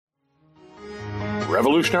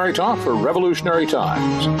Revolutionary talk for revolutionary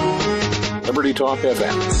times. Liberty Talk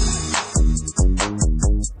FM.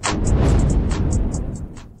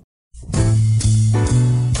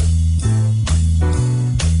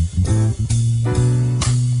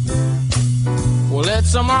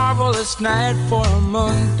 It's a marvelous night for a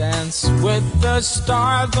moon dance with the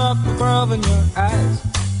stars up above in your eyes.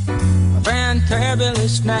 A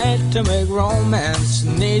fantabulous night to make romance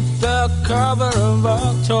neath the cover of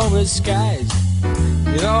October skies.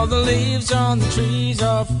 You know the leaves on the trees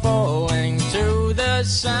are falling to the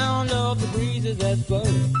sound of the breezes that blow.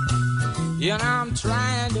 You know I'm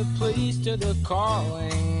trying to please to the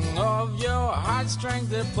calling of your heartstrings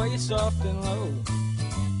that play soft and low.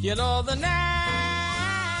 You know the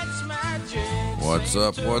night's magic. What's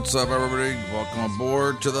up, everybody? Welcome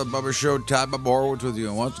aboard to the Bubba Show. Todd Bubba Horowitz with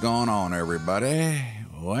you. What's going on, everybody?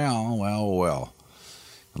 Well.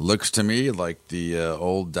 It looks to me like the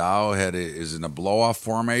old Dow is in a blow-off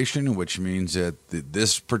formation, which means that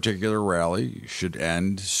this particular rally should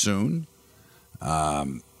end soon.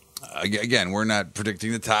 Again, we're not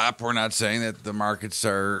predicting the top. We're not saying that the markets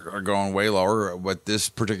are going way lower, but this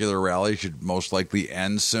particular rally should most likely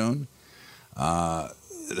end soon.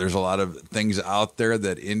 There's a lot of things out there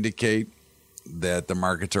that indicate that the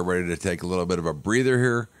markets are ready to take a little bit of a breather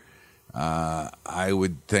here. I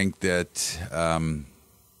would think that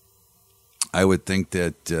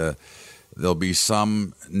there'll be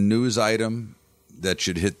some news item that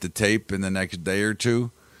should hit the tape in the next day or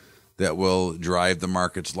two that will drive the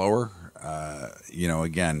markets lower.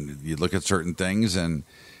 Again, you look at certain things, and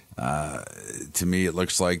to me, it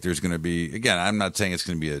looks like there's going to be, again, I'm not saying it's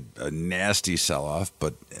going to be a nasty sell-off,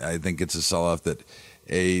 but I think it's a sell-off that,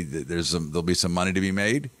 there'll be some money to be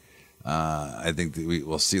made. I think that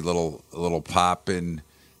we'll see a little pop in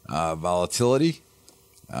volatility.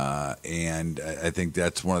 And I think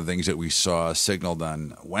that's one of the things that we saw signaled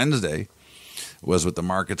on Wednesday was with the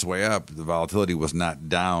markets way up, the volatility was not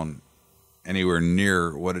down anywhere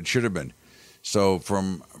near what it should have been. So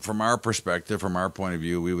from our perspective, from our point of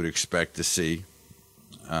view, we would expect to see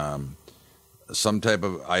some type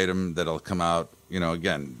of item that'll come out.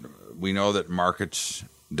 Again, we know that markets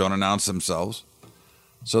don't announce themselves.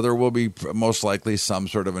 So there will be most likely some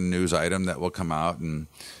sort of a news item that will come out, and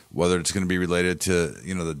whether it's going to be related to,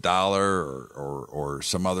 the dollar or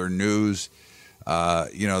some other news,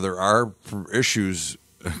 there are issues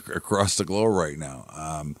across the globe right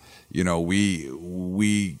now.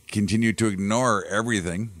 We continue to ignore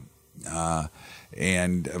everything.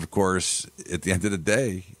 And of course, at the end of the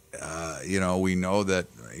day, we know that,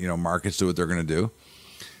 markets do what they're going to do.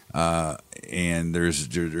 And there's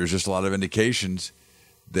just a lot of indications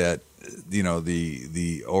that,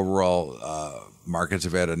 the overall markets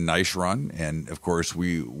have had a nice run. And of course,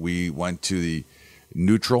 we went to the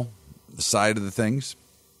neutral side of the things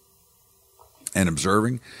and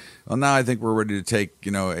observing. Well, now I think we're ready to take,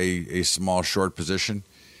 a small short position.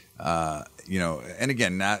 And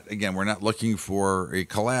again, we're not looking for a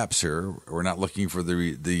collapse here. We're not looking for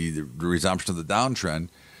the resumption of the downtrend.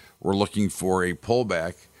 We're looking for a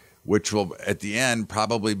pullback, which will at the end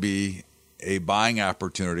probably be a buying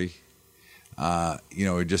opportunity,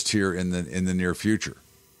 just here in the near future.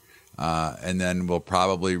 And then we'll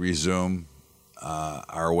probably resume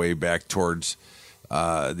our way back towards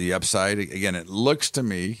the upside. Again, it looks to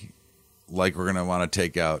me like we're going to want to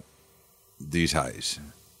take out these highs.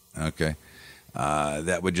 Okay.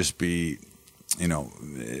 That would just be,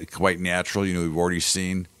 quite natural. We've already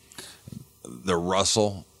seen the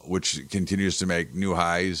Russell, which continues to make new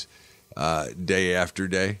highs day after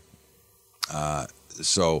day.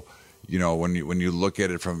 So, when you look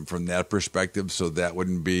at it from that perspective, so that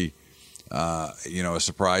wouldn't be, a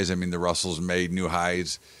surprise. I mean, the Russell's made new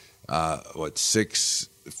highs, 5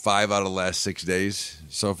 out of the last 6 days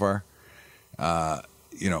so far.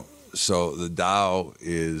 So the Dow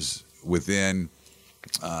is within,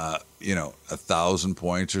 1,000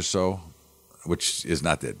 points or so, which is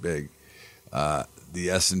not that big. The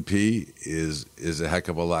S&P is a heck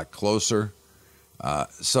of a lot closer.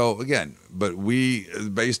 So again, but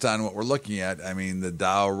based on what we're looking at, I mean, the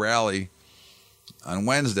Dow rally on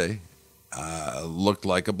Wednesday looked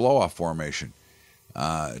like a blow-off formation,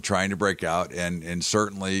 trying to break out. And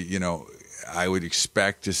certainly, I would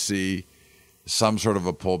expect to see some sort of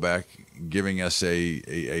a pullback, giving us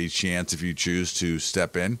a chance, if you choose to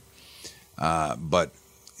step in. But,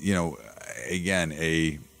 again,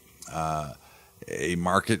 a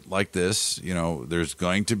market like this, there's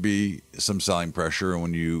going to be some selling pressure. And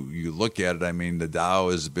when you look at it, I mean, the Dow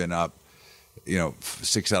has been up,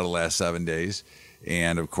 6 out of the last 7 days.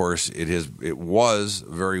 And of course, it was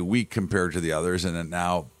very weak compared to the others, and it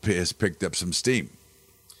now has picked up some steam.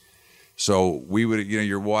 So we would,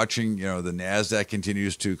 you're watching, the NASDAQ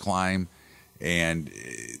continues to climb, and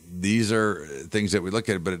these are things that we look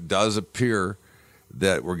at, but it does appear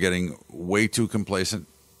that we're getting way too complacent.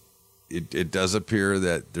 It does appear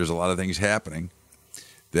that there's a lot of things happening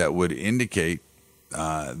that would indicate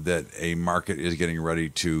that a market is getting ready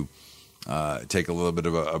to take a little bit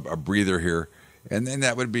of a breather here. And then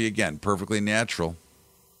that would be, again, perfectly natural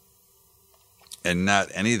and not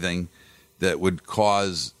anything that would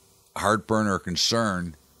cause heartburn or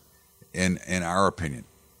concern in our opinion.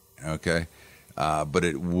 Okay. But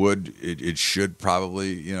it should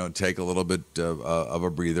probably, take a little bit of a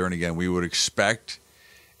breather. And again, we would expect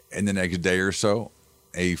in the next day or so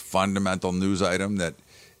a fundamental news item that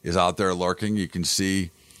is out there lurking. You can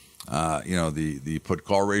see, the put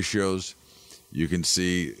call ratios. You can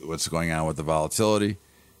see what's going on with the volatility,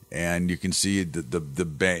 and you can see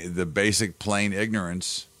the basic plain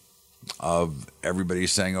ignorance of everybody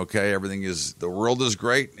saying, okay, the world is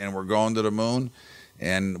great and we're going to the moon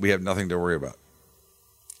and we have nothing to worry about.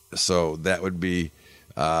 So that would be,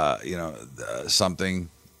 something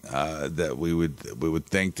that we would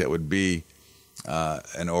think that would be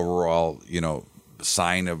an overall,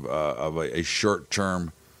 sign of a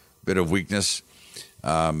short-term bit of weakness.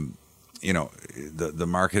 The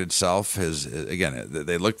market itself has, again,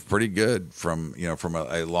 they look pretty good from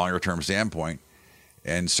a longer-term standpoint.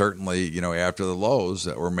 And certainly, after the lows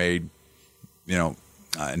that were made,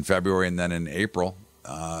 in February and then in April,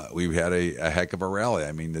 we've had a heck of a rally.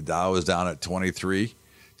 I mean, the Dow is down at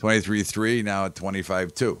 23.3, now at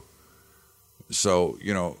 25.2. So,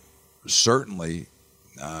 certainly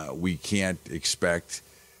we can't expect,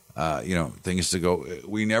 things to go.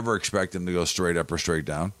 We never expect them to go straight up or straight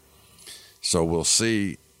down. So we'll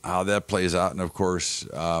see how that plays out. And, of course,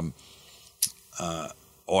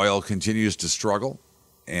 oil continues to struggle.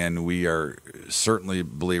 And we are certainly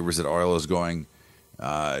believers that oil is going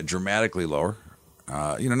dramatically lower.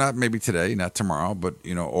 Not maybe today, not tomorrow, but,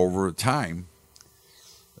 over time,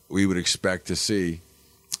 we would expect to see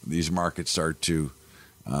these markets start to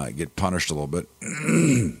get punished a little bit.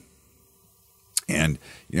 And,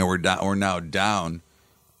 we're now down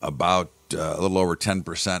about a little over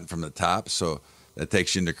 10% from the top. So that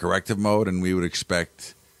takes you into corrective mode, and we would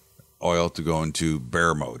expect oil to go into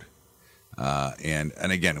bear mode. And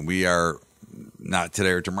again, we are not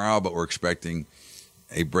today or tomorrow, but we're expecting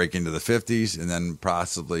a break into the 50s, and then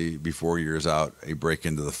possibly before years out, a break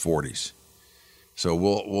into the 40s. So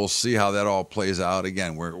we'll see how that all plays out.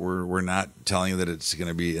 Again, we're not telling you that it's going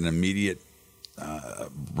to be an immediate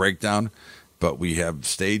breakdown, but we have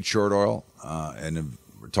stayed short oil and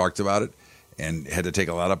have talked about it, and had to take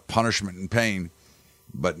a lot of punishment and pain.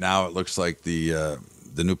 But now it looks like the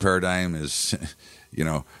new paradigm is.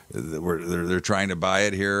 They're trying to buy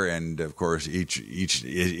it here, and of course, each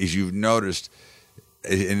as you've noticed,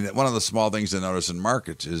 and one of the small things to notice in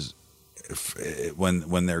markets is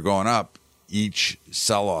when they're going up, each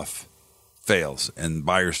sell-off fails and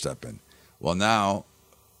buyers step in. Well, now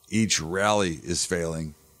each rally is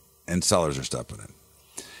failing, and sellers are stepping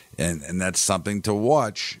in, and that's something to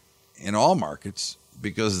watch in all markets,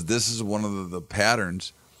 because this is one of the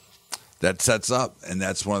patterns that sets up, and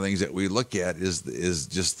that's one of the things that we look at is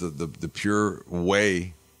just the pure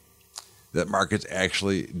way that markets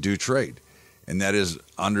actually do trade, and that is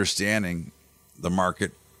understanding the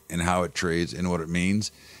market and how it trades and what it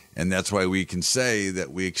means, and that's why we can say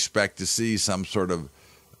that we expect to see some sort of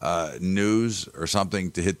news or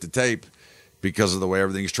something to hit the tape because of the way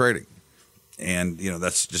everything's trading, and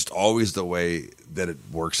that's just always the way that it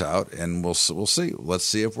works out, and we'll see. Let's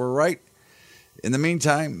see if we're right. In the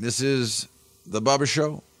meantime, this is the Bubba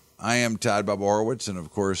Show. I am Todd Bubba Horowitz, and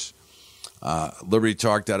of course,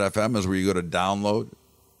 LibertyTalk.fm is where you go to download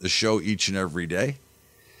the show each and every day.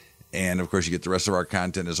 And of course, you get the rest of our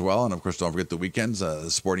content as well. And of course, don't forget the weekends, the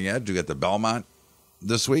Sporting Edge. You get the Belmont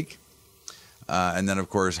this week. And then, of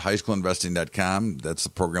course, highschoolinvesting.com. That's the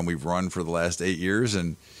program we've run for the last 8 years.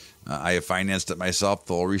 And I have financed it myself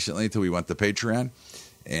till recently, till we went to Patreon.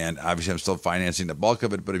 And obviously, I'm still financing the bulk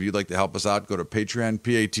of it. But if you'd like to help us out, go to Patreon,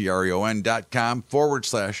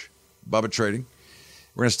 patreon.com/Bubba Trading.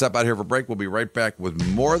 We're going to step out here for a break. We'll be right back with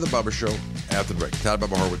more of the Bubba Show after the break. Todd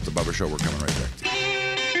Bubba Horowitz, the Bubba Show. We're coming right back to you.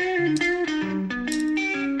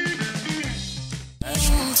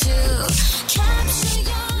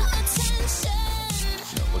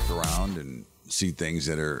 Look around and see things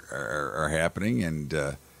that are happening. And,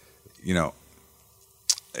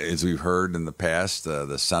 as we've heard in the past,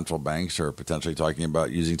 the central banks are potentially talking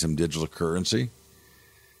about using some digital currency.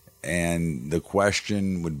 And the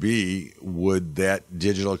question would be, would that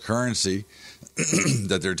digital currency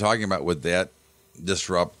that they're talking about, would that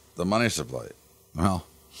disrupt the money supply. Well,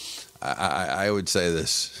 I would say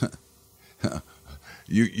this.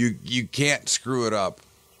 You can't screw it up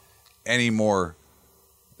any more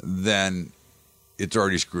than it's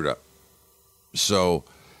already screwed up. So,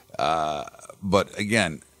 but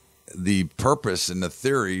again, the purpose and the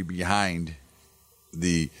theory behind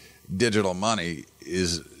the digital money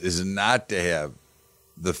is not to have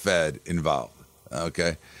the Fed involved.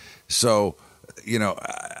 Okay, so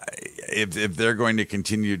if they're going to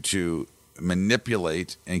continue to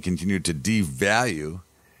manipulate and continue to devalue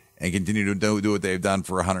and continue to do what they've done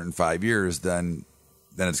for 105 years, then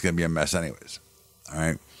it's going to be a mess anyways. All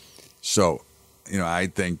right. So, I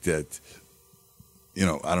think that,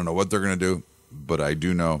 I don't know what they're going to do, but I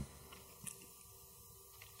do know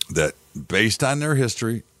that based on their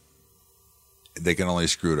history, they can only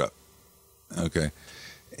screw it up. Okay.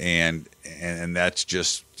 And that's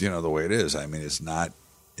just, the way it is. I mean, it's not,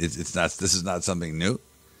 this is not something new.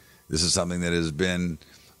 This is something that has been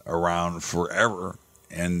around forever,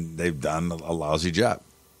 and they've done a lousy job.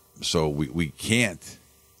 So we can't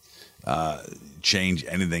change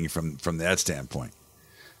anything from that standpoint.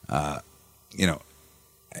 Now,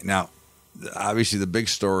 obviously the big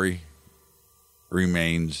story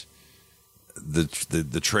remains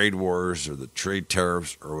the trade wars or the trade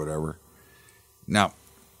tariffs or whatever. Now,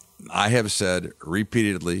 I have said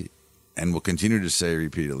repeatedly and will continue to say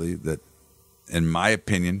repeatedly that, in my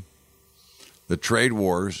opinion, the trade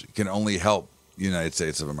wars can only help the United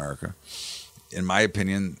States of America. In my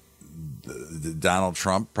opinion,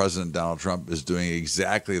 President Donald Trump is doing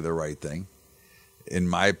exactly the right thing. In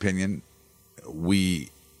my opinion,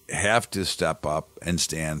 we have to step up and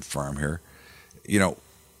stand firm here.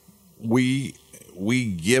 We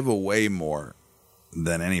give away more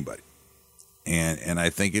than anybody. And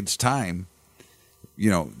I think it's time,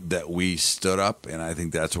 that we stood up, and I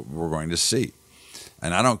think that's what we're going to see.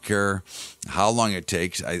 And I don't care how long it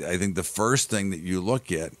takes. I think the first thing that you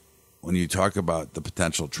look at when you talk about the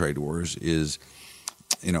potential trade wars is,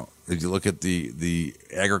 if you look at the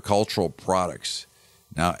agricultural products.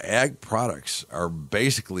 Now, ag products are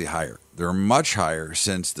basically higher. They're much higher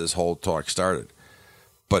since this whole talk started.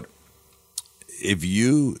 But if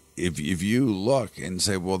you look and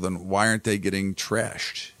say, well, then why aren't they getting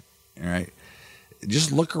trashed? All right.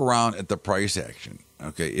 Just look around at the price action.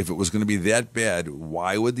 Okay. If it was going to be that bad,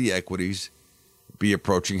 why would the equities be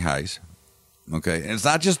approaching highs? Okay. And it's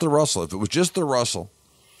not just the Russell. If it was just the Russell,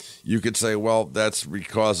 you could say, well, that's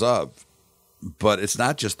because of. But it's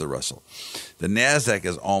not just the Russell. The NASDAQ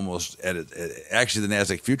is almost actually the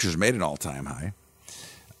NASDAQ futures made an all-time high.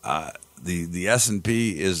 The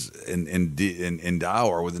S&P is in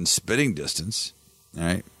Dow are within spitting distance. All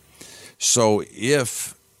right. So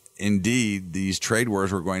if indeed these trade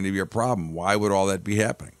wars were going to be a problem, why would all that be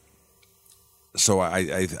happening? So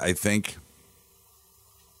I think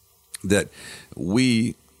that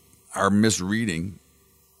we are misreading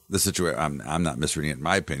the situation. I'm not misreading it, in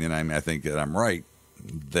my opinion. I mean, I think that I'm right,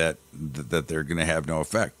 that they're going to have no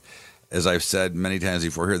effect. As I've said many times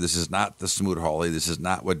before here, this is not the Smoot-Hawley. This is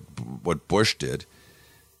not what Bush did.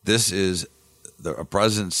 This is a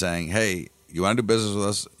president saying, hey, you want to do business with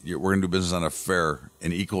us? We're going to do business on a fair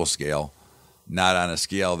and equal scale, not on a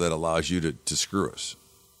scale that allows you to screw us.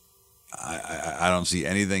 I don't see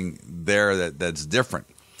anything there that's different.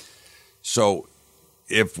 So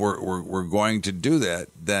if we're going to do that,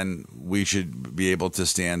 then we should be able to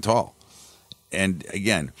stand tall. And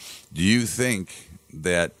again, do you think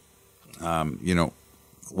that when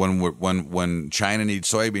China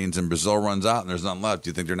needs soybeans and Brazil runs out and there's none left, do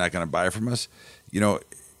you think they're not going to buy from us?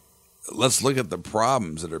 Let's look at the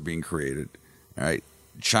problems that are being created. All right,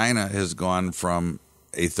 China has gone from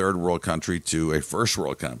a third world country to a first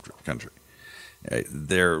world country.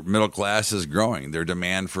 Their middle class is growing. Their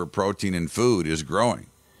demand for protein and food is growing.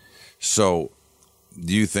 So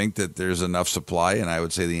do you think that there's enough supply? And I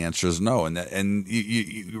would say the answer is no. And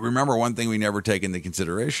you remember one thing we never take into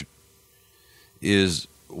consideration is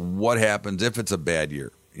what happens if it's a bad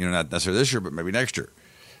year. Not necessarily this year, but maybe next year.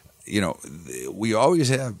 We always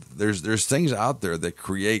have, there's things out there that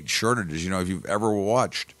create shortages. If you've ever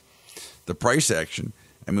watched the price action,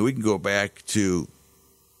 I mean, we can go back to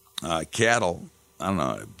cattle, I don't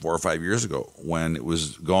know, 4 or 5 years ago when it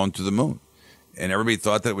was going to the moon. And everybody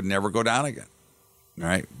thought that it would never go down again,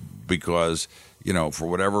 right? Because, for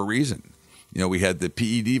whatever reason, we had the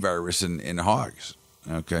PED virus in hogs,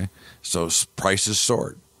 okay? So prices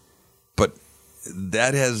soared. But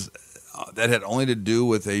that had only to do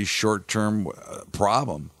with a short-term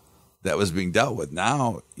problem that was being dealt with.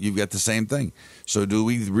 Now you've got the same thing. So do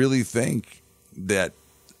we really think that,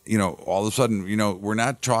 all of a sudden, we're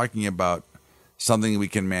not talking about something we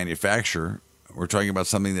can manufacture. We're talking about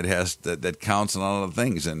something that counts on all of the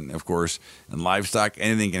things. And, of course, in livestock,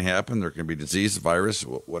 anything can happen. There can be disease, virus,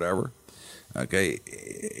 whatever. Okay.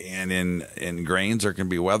 And in grains, there can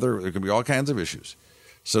be weather. There can be all kinds of issues.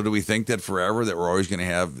 So do we think that forever that we're always going to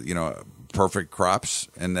have, perfect crops?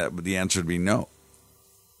 And that the answer would be no.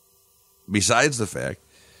 Besides the fact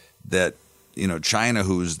that, China,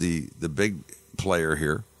 who's the big player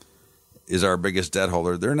here, is our biggest debt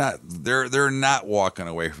holder. They're not walking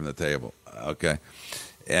away from the table. Okay.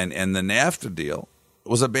 And the NAFTA deal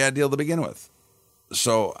was a bad deal to begin with.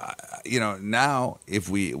 So, now if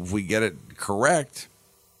we get it correct,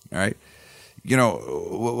 all right,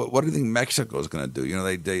 what do you think Mexico is going to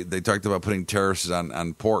do? They talked about putting tariffs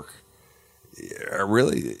on pork.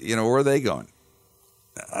 Really, where are they going?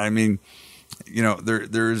 I mean,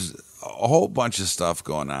 there's a whole bunch of stuff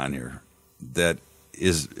going on here that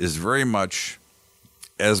is very much,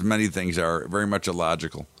 as many things are, very much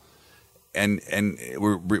illogical. And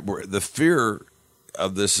we're the fear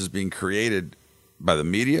of this is being created by the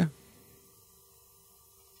media,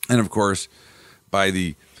 and of course by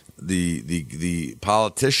the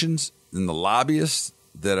politicians and the lobbyists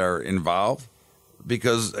that are involved,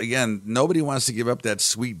 because again, nobody wants to give up that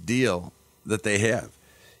sweet deal that they have.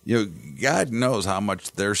 God knows how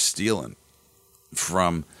much they're stealing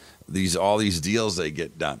from all these deals they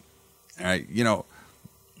get done. All right,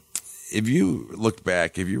 if you look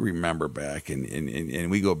back, if you remember back,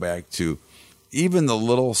 and we go back to even the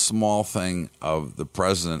little small thing of the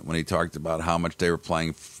president when he talked about how much they were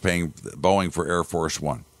paying Boeing for Air Force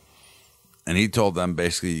One, and he told them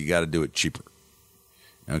basically you got to do it cheaper.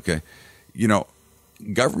 Okay,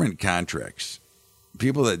 government contracts.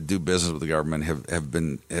 People that do business with the government have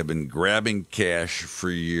been grabbing cash for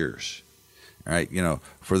years. All right,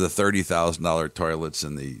 for the $30,000 toilets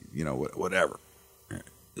and the whatever.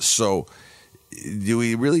 So, do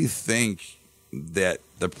we really think that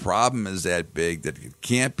the problem is that big that it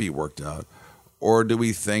can't be worked out? Or do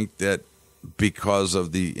we think that because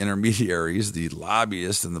of the intermediaries, the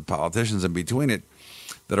lobbyists and the politicians in between it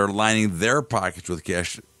that are lining their pockets with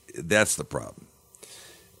cash, that's the problem?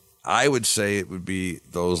 I would say it would be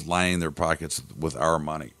those lining their pockets with our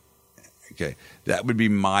money. Okay, that would be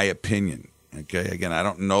my opinion. Okay, again, I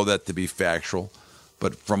don't know that to be factual.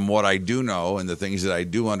 But from what I do know and the things that I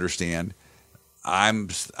do understand, I'm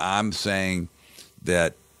saying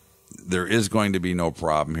that there is going to be no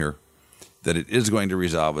problem here, that it is going to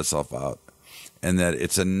resolve itself out, and that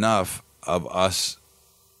it's enough of us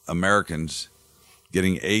Americans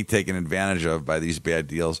getting A, taken advantage of by these bad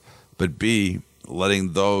deals, but B,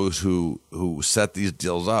 letting those who set these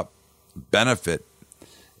deals up benefit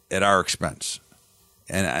at our expense.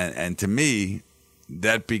 And to me,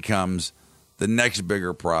 that becomes the next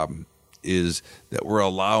bigger problem, is that we're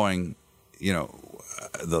allowing,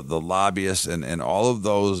 the lobbyists and all of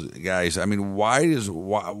those guys. I mean, why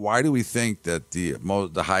do we think that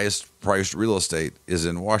the highest priced real estate is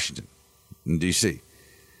in Washington, in D.C.?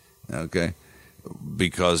 Okay,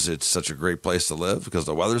 because it's such a great place to live, because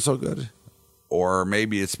the weather's so good, or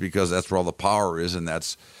maybe it's because that's where all the power is, and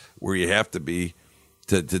that's where you have to be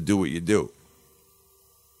to do what you do.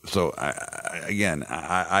 So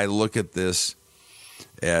I look at this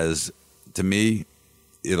as, to me,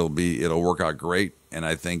 it'll work out great. And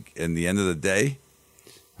I think in the end of the day,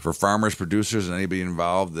 for farmers, producers, and anybody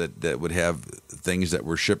involved that would have things that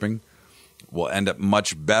we're shipping, will end up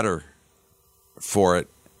much better for it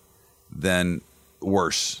than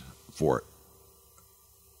worse for it.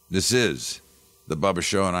 This is the Bubba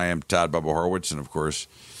Show, and I am Todd Bubba Horwitz. And of course,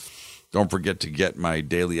 don't forget to get my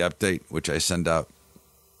daily update, which I send out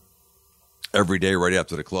every day right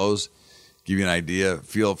after the close. Give you an idea,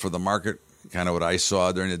 feel for the market, kind of what I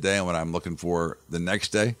saw during the day and what I'm looking for the next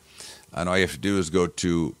day. And all you have to do is go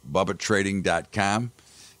to BubbaTrading.com.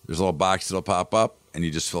 There's a little box that'll pop up, and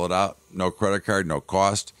you just fill it out. No credit card, no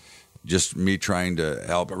cost. Just me trying to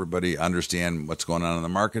help everybody understand what's going on in the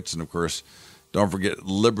markets. And, of course, don't forget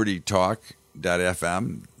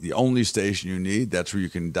LibertyTalk.fm, the only station you need. That's where you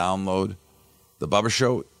can download the Bubba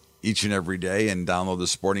Show each and every day and download the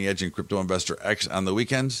Sporting Edge and Crypto Investor X on the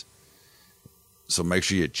weekends. So make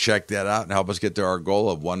sure you check that out and help us get to our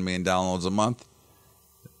goal of 1 million downloads a month.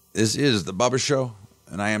 This is the Bubba Show,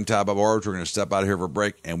 and I am Todd Bubba Horwitz. We're going to step out of here for a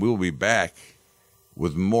break, and we will be back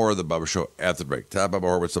with more of the Bubba Show after the break. Todd Bubba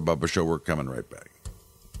Horwitz, the Bubba Show. We're coming right back.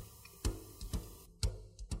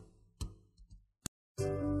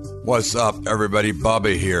 What's up, everybody?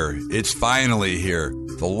 Bubba here. It's finally here.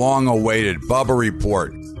 The long-awaited Bubba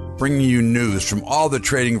Report. bringing you news from all the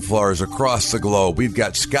trading floors across the globe. We've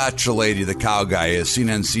got Scott Shellady, the cow guy, at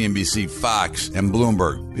CNN, CNBC, Fox, and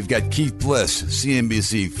Bloomberg. We've got Keith Bliss,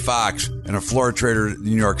 CNBC, Fox, and a floor trader at the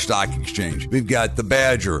New York Stock Exchange. We've got the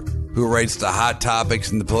Badger, who writes the hot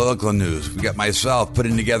topics and the political news. We've got myself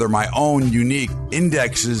putting together my own unique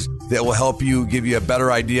indexes that will help you, give you a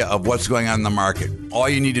better idea of what's going on in the market. All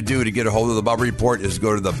you need to do to get a hold of the Bubba Report is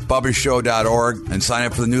go to thebubbashow.org and sign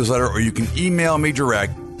up for the newsletter, or you can email me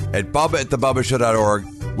direct at bubba@thebubbashow.org.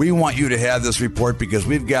 We want you to have this report because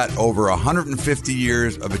we've got over 150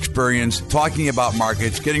 years of experience talking about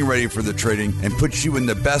markets, getting ready for the trading, and puts you in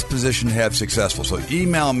the best position to have successful. So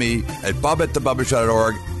email me at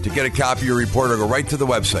bubba@thebubbashow.org to get a copy of your report, or go right to the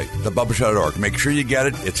website, thebubbashow.org. Make sure you get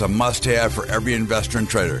it. It's a must-have for every investor and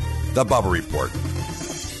trader. The Bubba Report.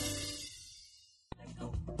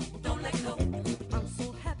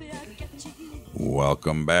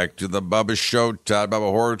 Welcome back to the Bubba Show. Todd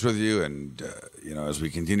Bubba Horwitz with you, and as we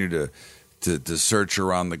continue to search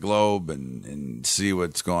around the globe and see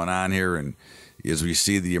what's going on here, and as we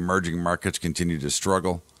see the emerging markets continue to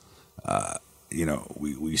struggle,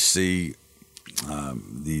 we see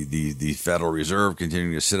the Federal Reserve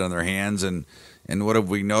continuing to sit on their hands, and what have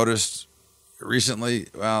we noticed recently?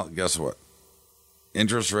 Well, guess what?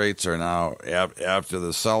 Interest rates are now, after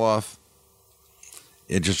the sell-off,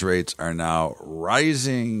 interest rates are now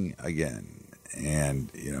rising again.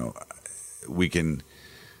 And, we can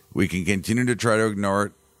continue to try to ignore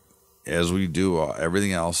it as we do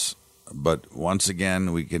everything else. But once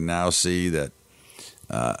again, we can now see that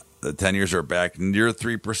the 10 years are back near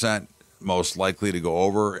 3%, most likely to go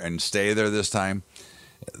over and stay there this time.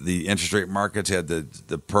 The interest rate markets had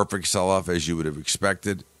the perfect sell-off, as you would have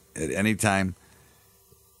expected at any time.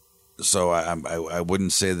 So I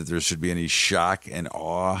wouldn't say that there should be any shock and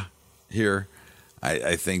awe here.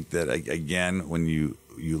 I think that, again, when you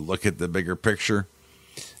look at the bigger picture,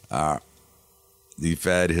 the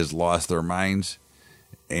Fed has lost their minds,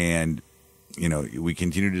 and we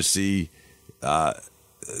continue to see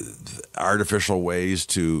artificial ways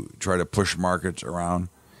to try to push markets around,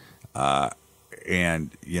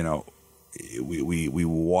 and we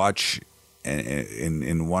watch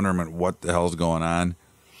in wonderment what the hell's going on.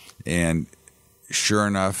 And sure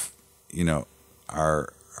enough,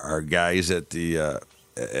 our guys at the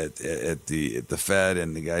Fed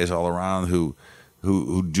and the guys all around who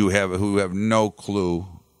have no clue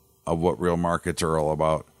of what real markets are all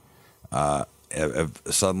about, have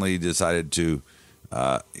suddenly decided to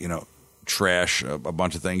trash a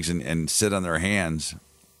bunch of things and sit on their hands,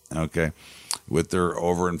 okay, with their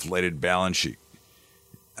overinflated balance sheet.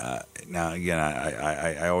 Now, again,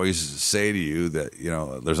 I always say to you that,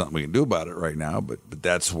 there's nothing we can do about it right now, but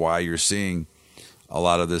that's why you're seeing a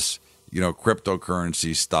lot of this,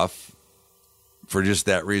 cryptocurrency stuff, for just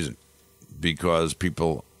that reason, because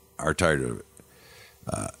people are tired of it.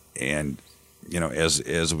 And,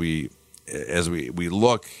 as we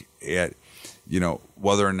look at,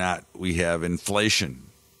 whether or not we have inflation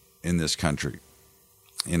in this country,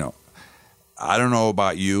 I don't know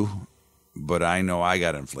about you, but I know I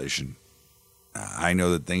got inflation. I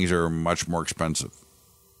know that things are much more expensive.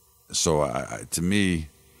 So to me,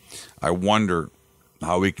 I wonder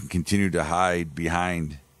how we can continue to hide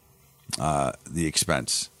behind the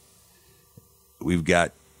expense. We've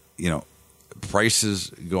got, prices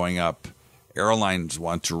going up. Airlines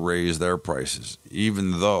want to raise their prices,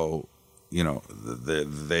 even though,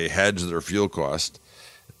 they hedge their fuel cost,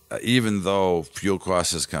 even though fuel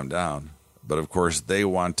costs has come down. But, of course, they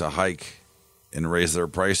want to hike and raise their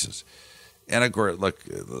prices. And, of course, look,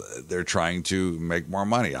 they're trying to make more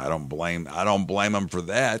money. I don't blame them for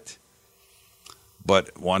that.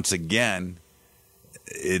 But once again,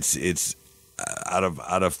 it's out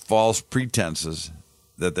of false pretenses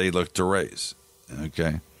that they look to raise.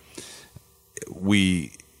 Okay,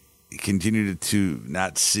 we continue to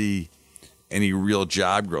not see any real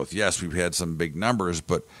job growth. Yes, we've had some big numbers,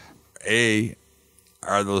 but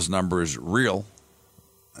are those numbers real?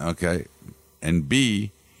 Okay, and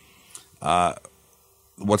B,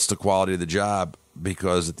 what's the quality of the job?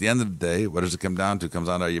 Because at the end of the day, what does it come down to? It comes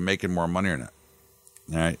down to, are you making more money or not?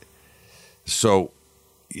 All right. So,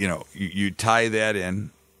 you tie that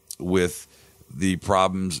in with the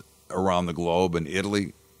problems around the globe in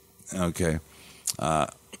Italy. Okay.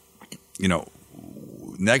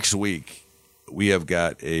 Next week, we have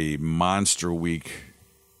got a monster week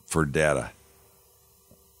for data.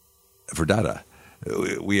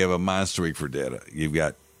 We have a monster week for data. You've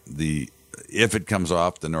got if it comes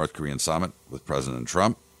off, the North Korean summit with President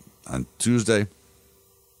Trump on Tuesday.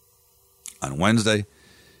 On Wednesday,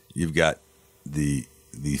 you've got the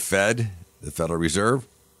Fed, the Federal Reserve,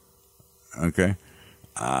 Okay.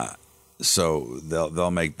 So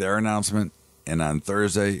they'll make their announcement, and on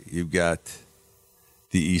Thursday you've got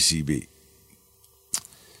the ECB.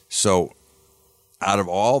 So out of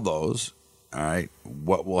all those, all right,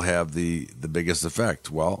 what will have the biggest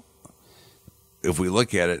effect? Well, if we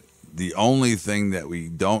look at it, the only thing that we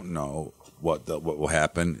don't know what will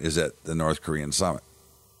happen is at the North Korean summit.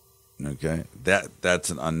 Okay, that's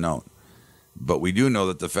an unknown. But we do know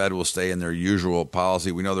that the Fed will stay in their usual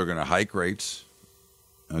policy. We know they're going to hike rates,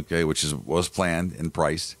 okay, which was planned and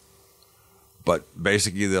priced. But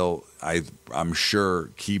basically, I'm sure,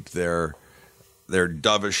 keep their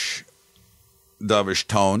dovish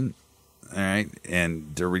tone, all right,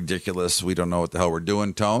 and their ridiculous, we don't know what the hell we're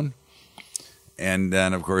doing tone. And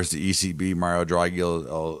then, of course, the ECB, Mario Draghi,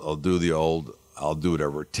 will do the old, I'll do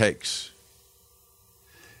whatever it takes.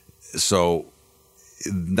 So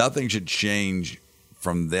nothing should change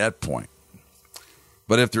from that point.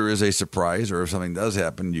 But if there is a surprise or if something does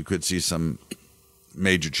happen, you could see some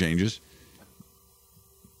major changes.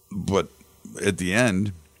 But at the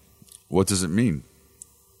end, what does it mean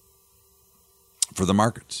for the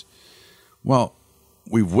markets? Well,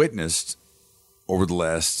 we've witnessed over the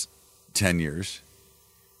last 10 years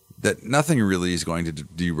that nothing really is going to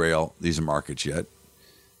derail these markets yet.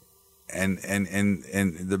 And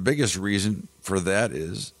the biggest reason for that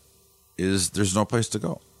is there's no place to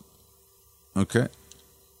go. Okay?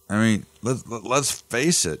 I mean, let's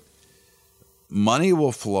face it. Money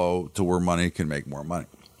will flow to where money can make more money.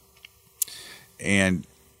 And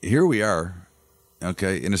here we are,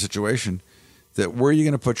 okay, in a situation that where are you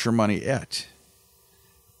going to put your money at?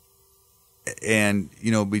 And,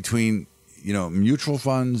 between, mutual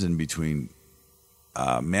funds and between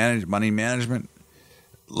money management,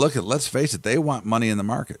 let's face it, they want money in the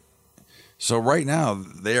market. So right now,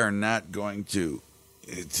 they are not going to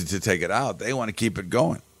take it out. They want to keep it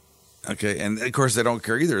going. Okay, and of course, they don't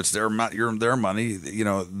care either. It's their money.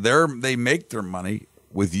 They make their money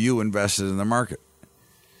with you invested in the market.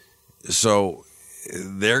 So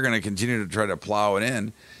they're going to continue to try to plow it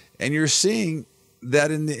in, and you're seeing that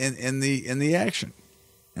in the action.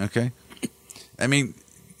 Okay, I mean,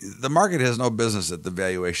 the market has no business at the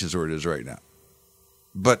valuations where it is right now,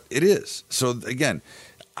 but it is. So again,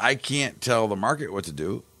 I can't tell the market what to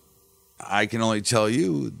do. I can only tell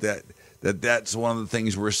you that's one of the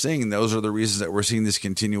things we're seeing. Those are the reasons that we're seeing this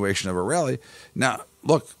continuation of a rally. Now,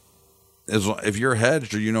 look, if you're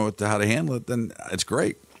hedged or you know how to handle it, then it's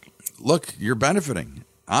great. Look, you're benefiting.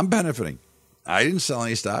 I'm benefiting. I didn't sell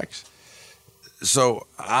any stocks. So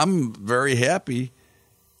I'm very happy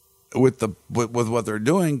with what they're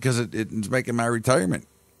doing because it's making my retirement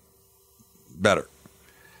better.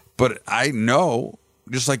 But I know,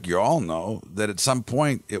 just like you all know, that at some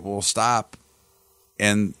point it will stop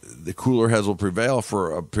and the cooler heads will prevail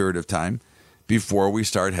for a period of time before we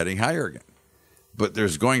start heading higher again. But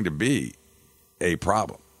there's going to be a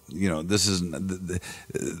problem. This is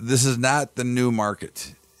not the new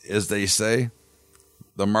market. As they say,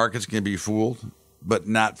 the markets can be fooled, but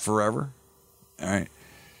not forever. All right.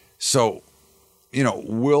 So,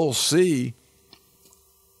 we'll see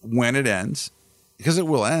when it ends, because it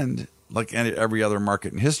will end like every other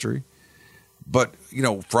market in history. But,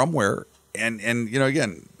 from where, and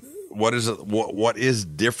again, what is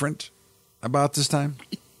different about this time?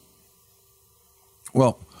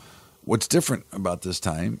 Well, what's different about this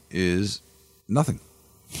time is nothing.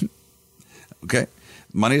 Okay?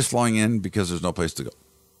 Money is flowing in because there's no place to go.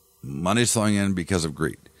 Money is flowing in because of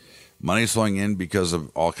greed. Money is flowing in because of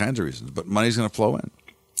all kinds of reasons, but money's going to flow in.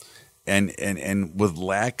 And with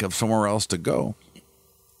lack of somewhere else to go,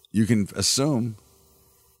 you can assume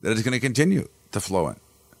that it's going to continue to flow in.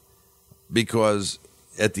 Because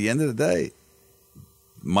at the end of the day,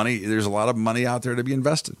 there's a lot of money out there to be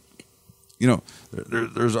invested.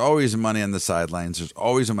 There's always money on the sidelines. There's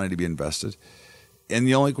always money to be invested. And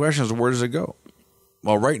the only question is, where does it go?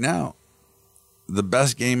 Well, right now, the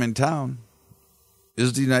best game in town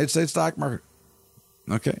is the United States stock market.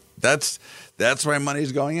 Okay? That's why money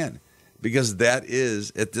is going in. Because that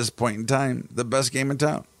is, at this point in time, the best game in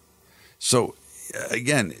town. So,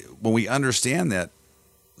 again, when we understand that,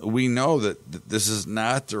 we know that this is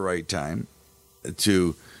not the right time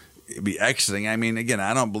to be exiting. I mean, again,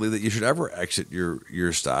 I don't believe that you should ever exit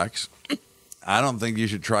your stocks. I don't think you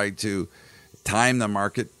should try to time the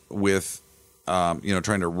market with,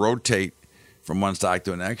 trying to rotate from one stock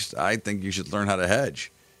to the next. I think you should learn how to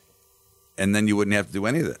hedge, and then you wouldn't have to do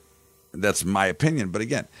any of that. That's my opinion. But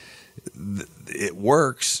again, it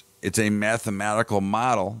works. It's a mathematical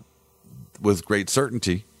model with great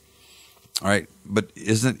certainty. All right. But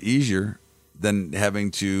isn't it easier than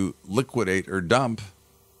having to liquidate or dump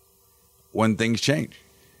when things change.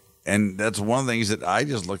 And that's one of the things that I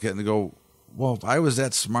just look at and go, well, if I was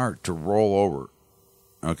that smart to roll over,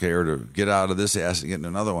 okay, or to get out of this asset and get into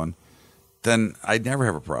another one, then I'd never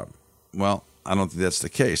have a problem. Well, I don't think that's the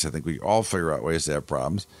case. I think we all figure out ways to have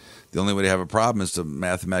problems. The only way to have a problem is to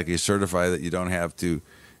mathematically certify that you don't have to,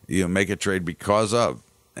 make a trade because of,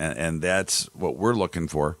 and that's what we're looking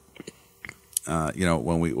for.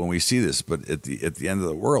 When we see this, but at the end of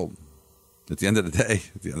the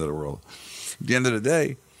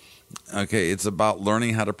day, okay, it's about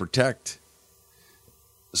learning how to protect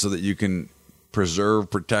so that you can preserve,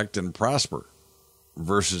 protect, and prosper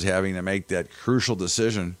versus having to make that crucial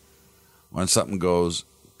decision when something goes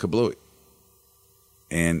kablooey.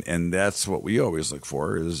 And that's what we always look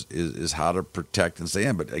for is how to protect and stay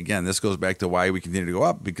in. But again, this goes back to why we continue to go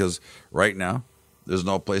up, because right now there's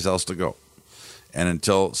no place else to go. And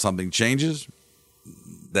until something changes,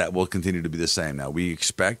 that will continue to be the same. Now, we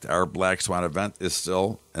expect our Black Swan event is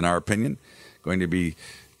still, in our opinion, going to be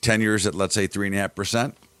 10 years at, let's say,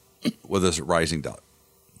 3.5% with a rising dollar.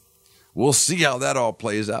 We'll see how that all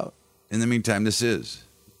plays out. In the meantime, this is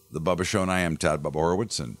The Bubba Show, and I am Todd Bubba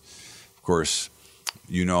Horowitz. And, of course,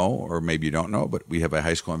 or maybe you don't know, but we have a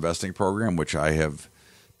high school investing program, which I have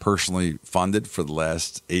personally funded for the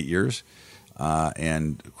last 8 years.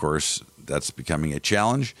 And, of course, that's becoming a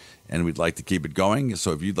challenge, and we'd like to keep it going.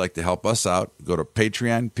 So if you'd like to help us out, go to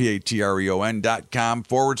Patreon,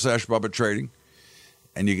 patreon.com/Bubba Trading,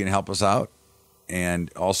 and you can help us out.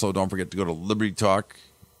 And also don't forget to go to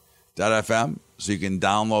libertytalk.fm so you can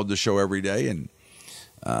download the show every day and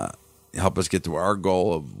help us get to our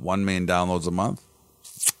goal of 1 million downloads a month.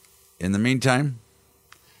 In the meantime,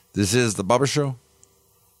 this is The Bubba Show,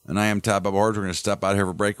 and I am Todd Bubba Horowitz. We're going to step out here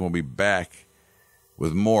for a break, and we'll be back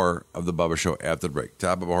with more of The Bubba Show after the break.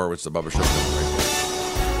 Todd Bubba Horowitz, The Bubba Show.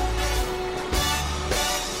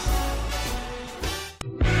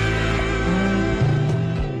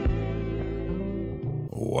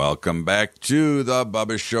 Welcome back to The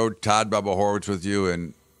Bubba Show. Todd Bubba Horowitz with you.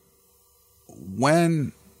 And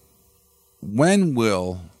when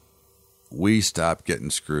will we stop getting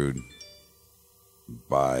screwed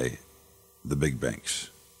by the big banks?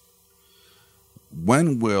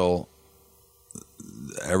 When will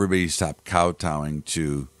everybody stop kowtowing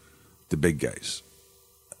to the big guys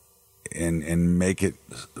and make it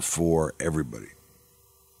for everybody?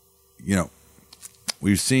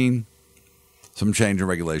 We've seen some change in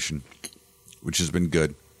regulation, which has been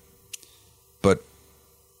good. But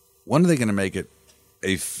when are they going to make it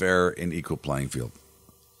a fair and equal playing field?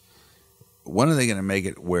 When are they going to make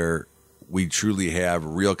it where we truly have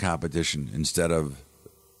real competition instead of,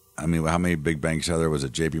 how many big banks are there? Was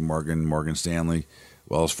it JP Morgan, Morgan Stanley,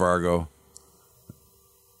 Wells Fargo,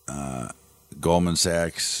 Goldman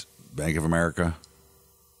Sachs, Bank of America?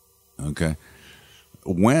 Okay.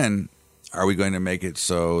 When are we going to make it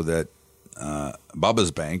so that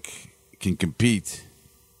Bubba's Bank can compete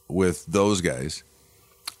with those guys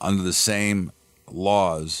under the same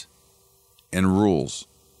laws and rules?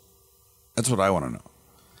 That's what I want to know.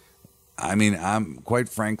 Quite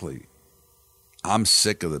frankly, I'm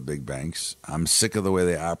sick of the big banks. I'm sick of the way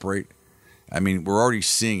they operate. We're already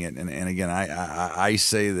seeing it. And again, I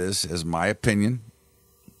say this as my opinion,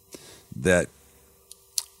 that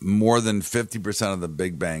more than 50% of the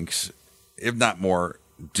big banks, if not more,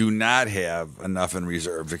 do not have enough in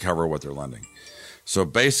reserve to cover what they're lending. So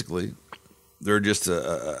basically, they're just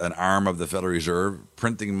an arm of the Federal Reserve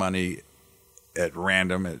printing money at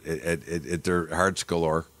random at their heart's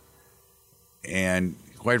galore. And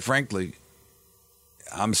quite frankly,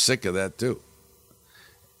 I'm sick of that too.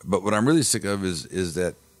 But what I'm really sick of is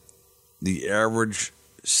that the average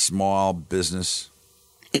small business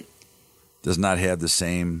does not have the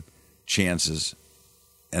same chances,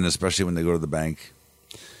 and especially when they go to the bank,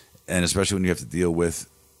 and especially when you have to deal with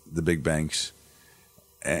the big banks.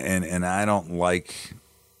 And I don't like,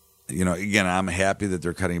 again, I'm happy that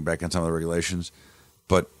they're cutting back on some of the regulations,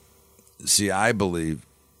 but see, I believe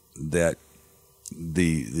that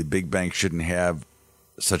the big banks shouldn't have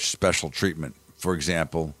such special treatment, for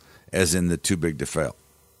example, as in the too big to fail.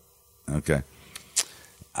 Okay.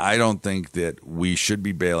 I don't think that we should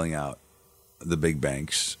be bailing out the big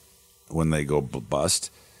banks when they go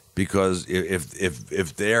bust, because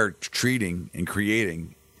if they're treating and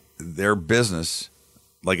creating their business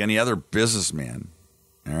like any other businessman,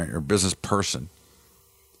 all right, or business person,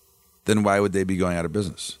 then why would they be going out of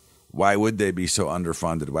business? Why would they be so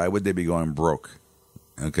underfunded? Why would they be going broke?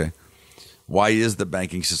 Okay. Why is the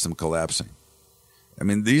banking system collapsing?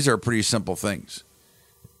 These are pretty simple things.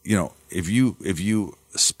 If you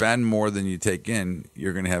spend more than you take in,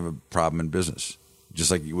 you're going to have a problem in business,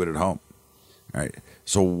 just like you would at home. All right.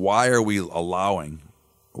 So why are we allowing?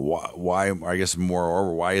 Why? I guess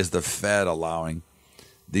moreover, why is the Fed allowing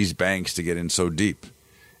these banks to get in so deep?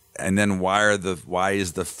 And then why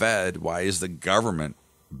is the Fed? Why is the government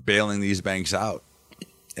bailing these banks out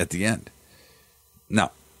at the end?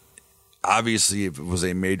 Now, obviously, if it was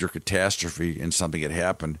a major catastrophe and something had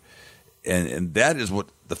happened, and that is what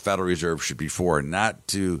the Federal Reserve should be for, not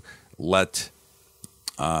to let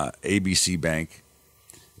ABC Bank,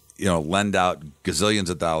 lend out gazillions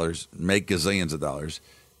of dollars, make gazillions of dollars,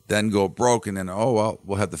 then go broke, and then,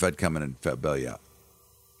 we'll have the Fed come in and bail you out.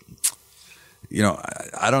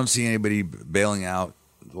 I don't see anybody bailing out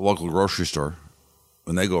the local grocery store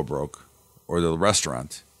when they go broke, or the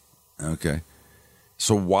restaurant. Okay.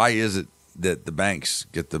 So why is it that the banks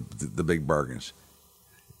get the big bargains?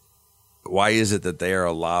 Why is it that they are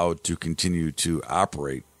allowed to continue to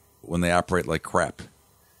operate when they operate like crap,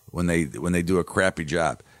 when they do a crappy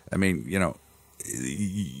job? I mean,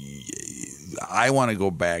 I want to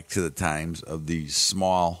go back to the times of these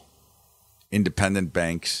small independent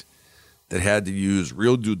banks that had to use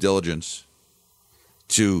real due diligence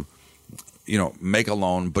to, make a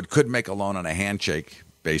loan, but could make a loan on a handshake,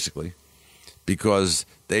 basically, because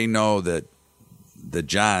they know that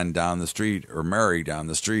John down the street or Mary down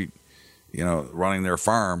the street, running their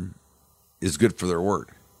farm is good for their word.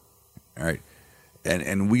 All right.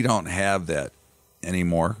 And we don't have that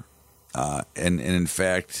anymore. And in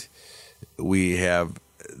fact, we have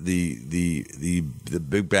the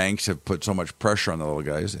big banks have put so much pressure on the little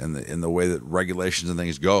guys, and in the way that regulations and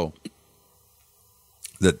things go,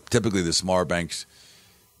 that typically the smaller banks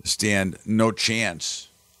stand no chance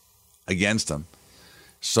against them.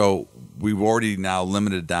 So we've already now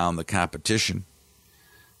limited down the competition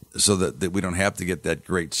so that we don't have to get that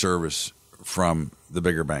great service from the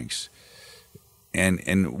bigger banks. And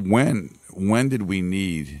when did we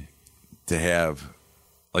need to have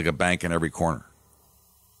like a bank in every corner?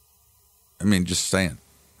 I mean, just saying.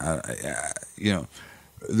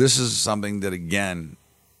 This is something that, again,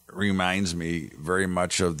 reminds me very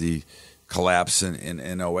much of the collapse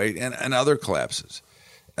in 08 and other collapses.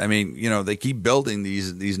 I mean, they keep building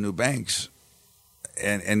these new banks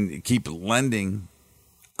and keep lending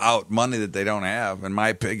out money that they don't have. And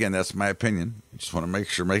that's my opinion. I just want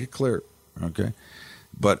to make it clear, okay?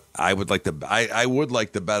 But I would like to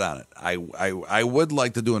bet on it. I would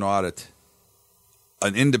like to do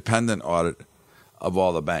an independent audit of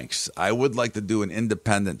all the banks. I would like to do an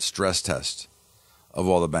independent stress test of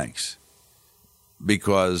all the banks,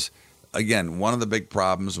 because, again, one of the big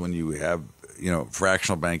problems when you have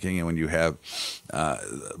fractional banking and when you have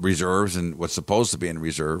reserves and what's supposed to be in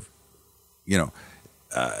reserve, so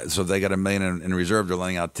if they got $1 million in reserve, they're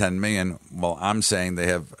lending out $10 million. Well, I'm saying they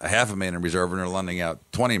have $500,000 in reserve and they're lending out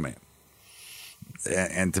 $20 million.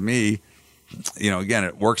 And to me, again,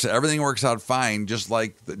 it works. Everything works out fine, just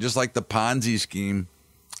like the Ponzi scheme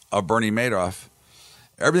of Bernie Madoff.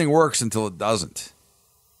 Everything works until it doesn't.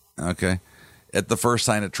 Okay, at the first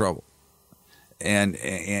sign of trouble. And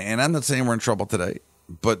I'm not saying we're in trouble today,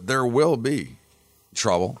 but there will be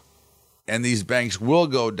trouble, and these banks will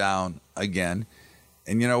go down again.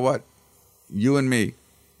 And you know what? You and me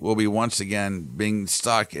will be once again being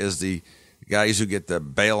stuck as the guys who get to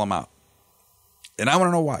bail them out. And I want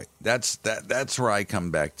to know why. That's where I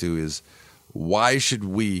come back to is, why should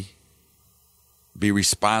we be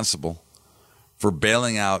responsible for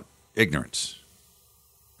bailing out ignorance?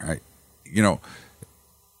 All right.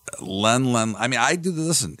 Lend. I mean, I do.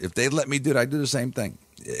 Listen, if they let me do it, I do the same thing.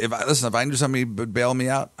 If I knew somebody would bail me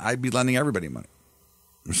out, I'd be lending everybody money.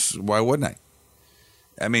 Why wouldn't I?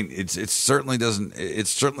 I mean, it certainly doesn't. It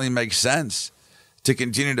certainly makes sense to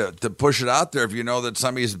continue to push it out there if you know that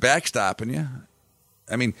somebody's backstopping you.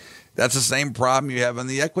 I mean, that's the same problem you have in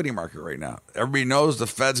the equity market right now. Everybody knows the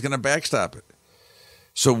Fed's going to backstop it.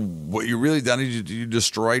 So what you really done is you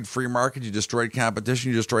destroyed free market, you destroyed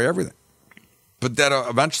competition, you destroy everything. But that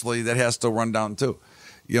eventually that has to run down too.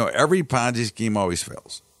 Every Ponzi scheme always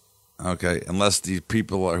fails, okay, unless the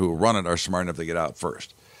people who run it are smart enough to get out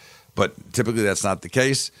first. But typically that's not the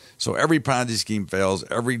case. So every Ponzi scheme fails,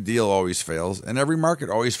 every deal always fails, and every market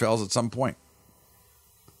always fails at some point.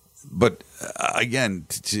 But again,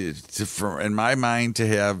 in my mind, to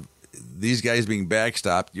have these guys being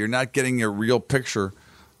backstopped, you're not getting a real picture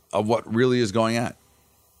of what really is going on.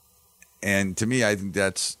 And to me, I think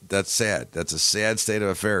that's sad. That's a sad state of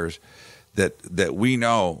affairs that we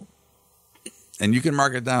know, and you can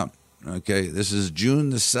mark it down. Okay, this is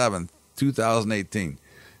June the 7th, 2018.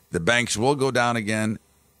 The banks will go down again,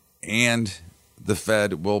 and the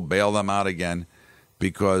Fed will bail them out again,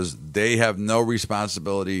 because they have no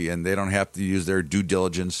responsibility and they don't have to use their due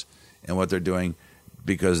diligence and what they're doing,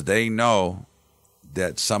 because they know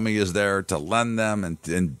that somebody is there to lend them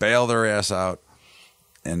and bail their ass out.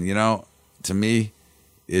 And, to me,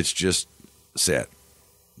 it's just sad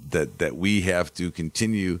that we have to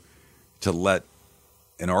continue to let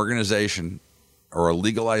an organization or a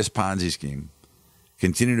legalized Ponzi scheme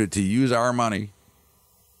continue to use our money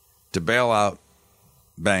to bail out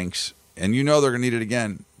banks. And they're going to need it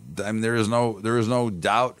again. I mean, there is no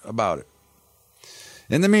doubt about it.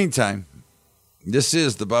 In the meantime, this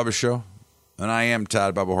is the Bubba Show, and I am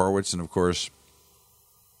Todd Bubba Horwitz. And, of course,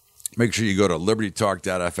 make sure you go to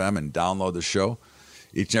libertytalk.fm and download the show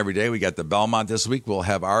each and every day. We got the Belmont this week. We'll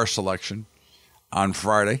have our selection on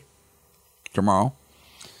Friday, tomorrow,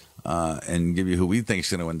 and give you who we think is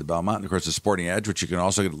going to win the Belmont. And, of course, the Sporting Edge, which you can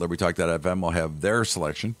also get at libertytalk.fm, will have their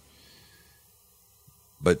selection.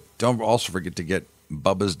 But don't also forget to get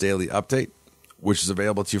Bubba's Daily Update, which is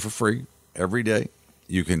available to you for free every day.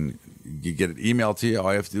 You get it emailed to you.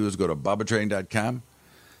 All you have to do is go to bubbatrain.com,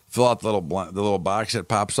 fill out the little box that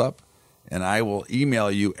pops up, and I will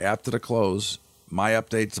email you after the close my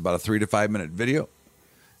updates, about a 3 to 5 minute video,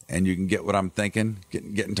 and you can get what I'm thinking,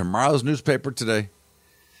 getting tomorrow's newspaper today.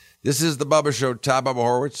 This is the Bubba Show, Todd Bubba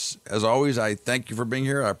Horwitz. As always, I thank you for being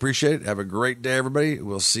here. I appreciate it. Have a great day, everybody.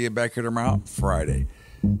 We'll see you back here tomorrow, Friday.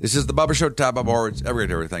 This is the Bubba Show, Todd Bubba Horwitz. Have a great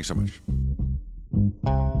day, everybody. Thanks so much.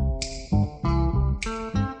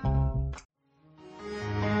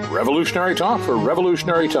 Revolutionary talk for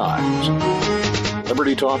revolutionary times.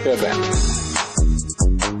 Liberty Talk FM.